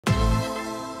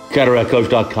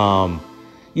CataractCoach.com.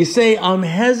 You say, I'm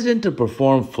hesitant to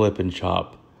perform flip and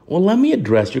chop. Well, let me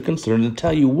address your concern and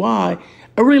tell you why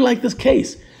I really like this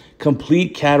case.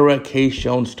 Complete cataract case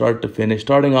shown start to finish.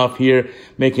 Starting off here,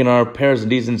 making our pars and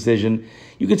Ds incision.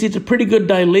 You can see it's a pretty good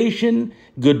dilation,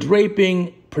 good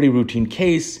draping, pretty routine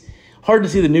case. Hard to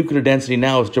see the nuclear density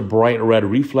now. It's just a bright red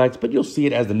reflex, but you'll see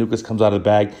it as the nucleus comes out of the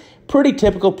bag. Pretty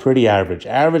typical, pretty average.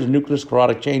 Average nuclear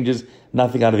sclerotic changes,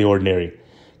 nothing out of the ordinary.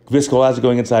 Viscoelastic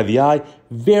going inside the eye.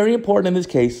 Very important in this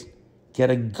case. Get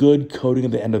a good coating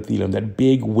of the endothelium, that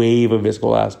big wave of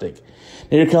viscoelastic.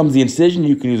 Now here comes the incision.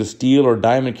 You can use a steel or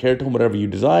diamond keratome, whatever you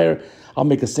desire. I'll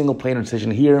make a single planar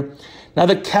incision here. Now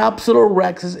the capsular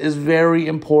rhexis is very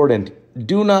important.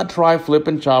 Do not try flip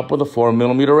and chop with a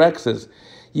 4mm rhexis.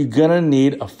 You're gonna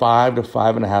need a 5 to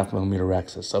 5.5mm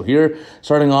rhexis. So here,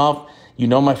 starting off, you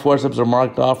know my forceps are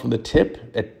marked off from the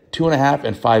tip at 2.5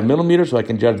 and 5mm, so I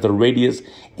can judge the radius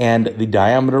and the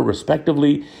diameter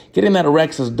respectively. Getting that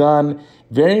rhexis done,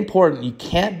 very important. You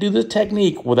can't do this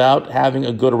technique without having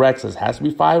a good rhexis. It has to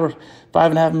be 5 or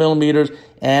 5.5mm,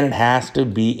 and it has to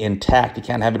be intact. You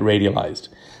can't have it radialized.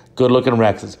 Good looking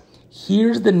rhexis.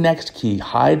 Here's the next key,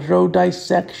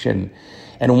 hydrodissection.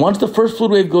 And once the first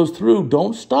fluid wave goes through,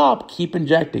 don't stop, keep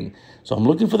injecting. So I'm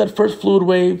looking for that first fluid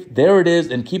wave. There it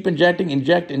is. And keep injecting,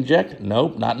 inject, inject.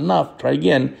 Nope, not enough. Try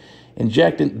again.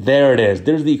 Inject it. There it is.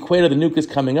 There's the equator of the nucleus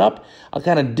coming up. I'll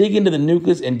kind of dig into the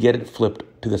nucleus and get it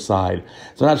flipped to the side.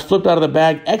 So now it's flipped out of the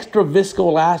bag. Extra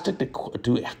viscoelastic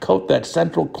to coat that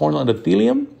central corneal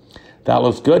endothelium. That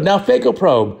looks good. Now phaco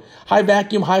probe. High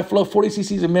vacuum, high flow, 40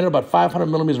 cc's a minute, about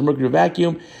 500mm of mercury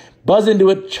vacuum. Buzz into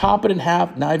it, chop it in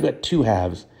half. Now you've got two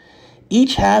halves.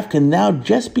 Each half can now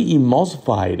just be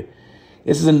emulsified.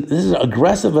 This is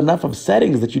aggressive enough of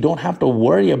settings that you don't have to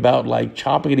worry about like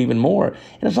chopping it even more.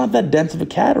 And it's not that dense of a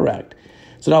cataract.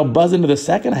 So now buzz into the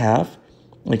second half.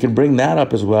 We can bring that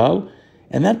up as well.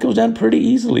 And that goes down pretty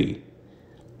easily.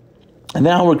 And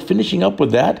now we're finishing up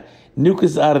with that.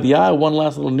 Nucleus out of the eye. One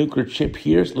last little nuclear chip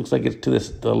here. So it looks like it's to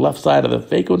the left side of the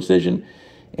phaco incision.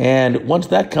 And once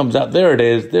that comes out, there it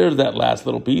is. There's that last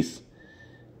little piece.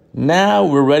 Now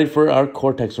we're ready for our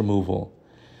cortex removal.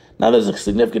 Now there's a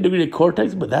significant degree of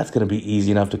cortex, but that's going to be easy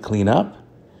enough to clean up.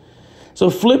 So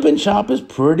flip and chop is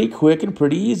pretty quick and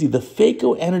pretty easy. The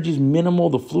phaco energy is minimal.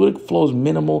 The fluidic flow is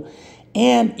minimal.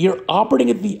 And you're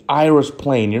operating at the iris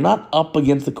plane. You're not up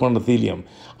against the corneal endothelium.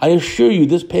 I assure you,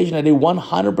 this patient had a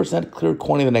 100% clear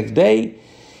cornea the next day.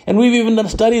 And we've even done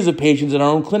studies of patients in our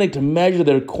own clinic to measure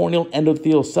their corneal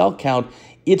endothelial cell count.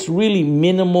 It's really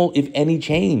minimal, if any,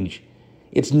 change.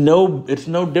 It's no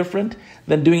different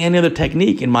than doing any other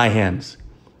technique in my hands.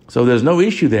 So there's no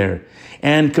issue there.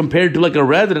 And compared to like a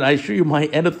resident, I assure you my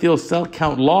endothelial cell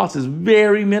count loss is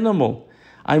very minimal.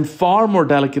 I'm far more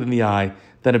delicate in the eye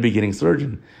than a beginning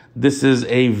surgeon. This is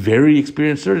a very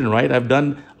experienced surgeon, right? I've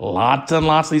done lots and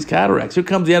lots of these cataracts. Here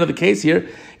comes the end of the case here.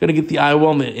 Going to get the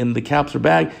IOL in the capsular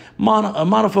bag. A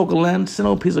monofocal lens,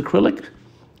 cinema piece of acrylic.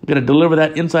 I'm going to deliver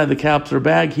that inside the capsular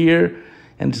bag here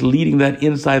and just leading that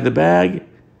inside the bag.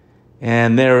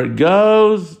 And there it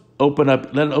goes. Open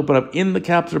up, let it open up in the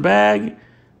capsular bag.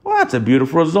 Well, that's a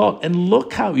beautiful result. And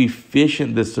look how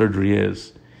efficient this surgery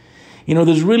is. You know,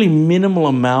 there's really minimal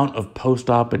amount of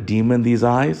post-op edema in these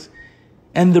eyes.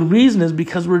 And the reason is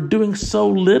because we're doing so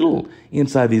little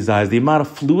inside these eyes. The amount of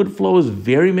fluid flow is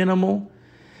very minimal.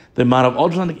 The amount of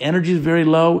ultrasonic energy is very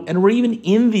low. And we're even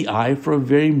in the eye for a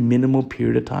very minimal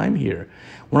period of time here.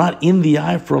 We're not in the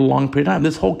eye for a long period of time.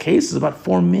 This whole case is about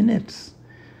 4 minutes.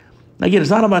 Again,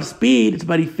 it's not about speed. It's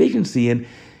about efficiency. And,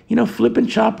 you know, flip and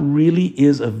chop really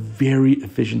is a very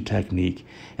efficient technique.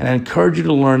 And I encourage you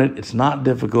to learn it. It's not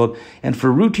difficult. And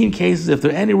for routine cases, if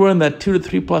they're anywhere in that 2 to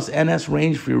 3 plus NS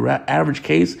range for your average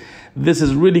case, this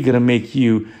is really going to make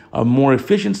you a more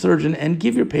efficient surgeon and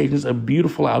give your patients a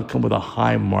beautiful outcome with a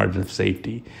high margin of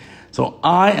safety. So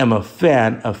I am a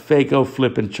fan of phaco,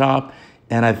 flip, and chop,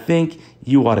 and I think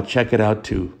you ought to check it out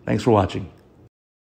too. Thanks for watching.